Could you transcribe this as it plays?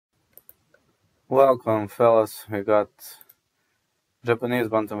Welcome, fellas. We got Japanese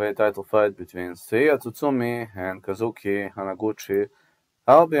bantamweight title fight between Seiya Tsutsumi and Kazuki Anaguchi.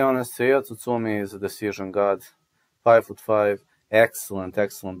 I'll be honest, Seiya Tsutsumi is a decision god. 5'5",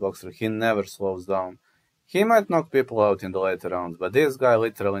 excellent boxer. He never slows down. He might knock people out in the later rounds, but this guy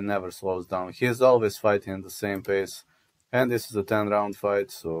literally never slows down. He's always fighting at the same pace, and this is a 10-round fight,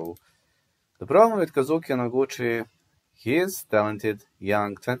 so... The problem with Kazuki Anaguchi, he is talented,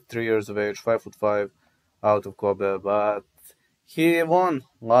 young, 23 years of age, 5'5", out of Kobe, but he won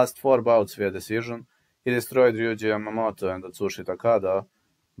last 4 bouts via decision. He destroyed Ryuji Yamamoto and Atsushi Takada,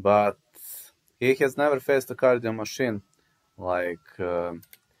 but he has never faced a cardio machine like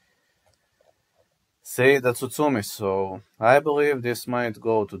Seiya Tsutsumi, so I believe this might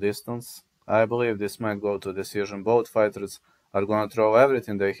go to distance. I believe this might go to decision. Both fighters are gonna throw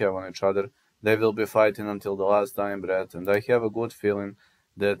everything they have on each other. They will be fighting until the last dying breath, and I have a good feeling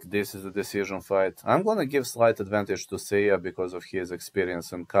that this is a decision fight. I'm gonna give slight advantage to Seiya because of his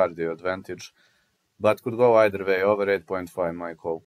experience and cardio advantage, but could go either way. Over 8.5, my call.